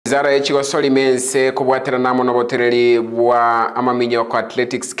Wizara y'ekigo Solimense kubwateranamu n'obutereri bwa amaminyo kwa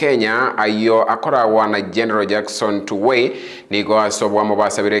Athletics Kenya ayo akora wana General Jackson Tuwei nigo asobwamo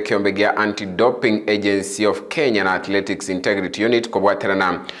basabire ekyombe gya Anti-Doping Agency of Kenya na Athletics Integrity Unit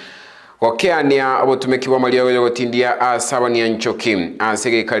kubwateranamu Okeania obutumikibwa maliogo yogotindia asabania nchoki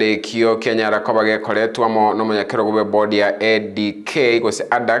asegekale kio Kenya rakoba gekoletwamo n'umunyakero gube board ya ADK gose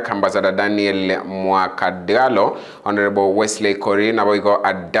ADAK ambassador Daniel Mwakadalo Honorable Wesley Kori naboigo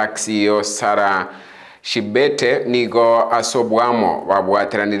ADAK CEO Sara Shibete nigo asobwamo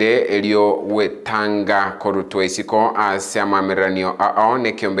babwateranire elio wetanga korutwe isiko asema miranio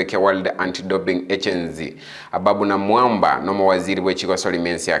ne kiombe kya World Anti-Doping Agency ababu na mwamba nomo waziri w'ekigo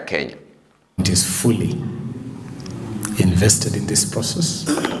Solimense ya Kenya. It is fully invested in this process.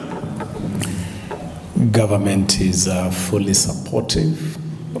 Government is fully supportive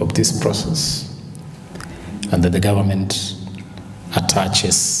of this process, and that the government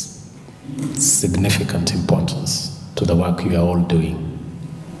attaches significant importance to the work you are all doing.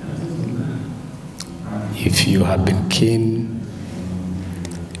 If you have been keen,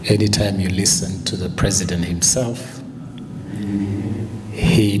 anytime you listen to the president himself,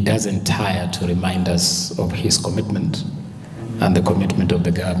 he doesn't tire to remind us of his commitment and the commitment of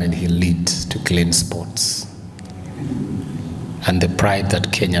the government he leads to clean sports, and the pride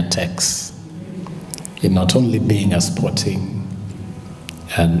that Kenya takes in not only being a sporting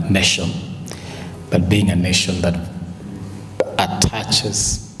nation, but being a nation that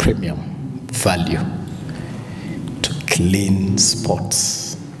attaches premium value to clean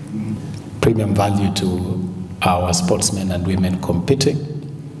sports, premium value to our sportsmen and women competing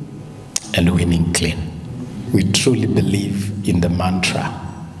and winning clean. We truly believe in the mantra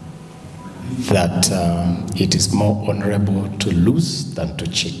that it is more honorable to lose than to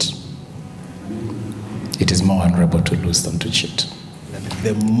cheat. It is more honorable to lose than to cheat.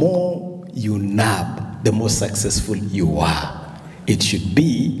 The more you nab, the more successful you are. It should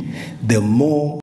be the more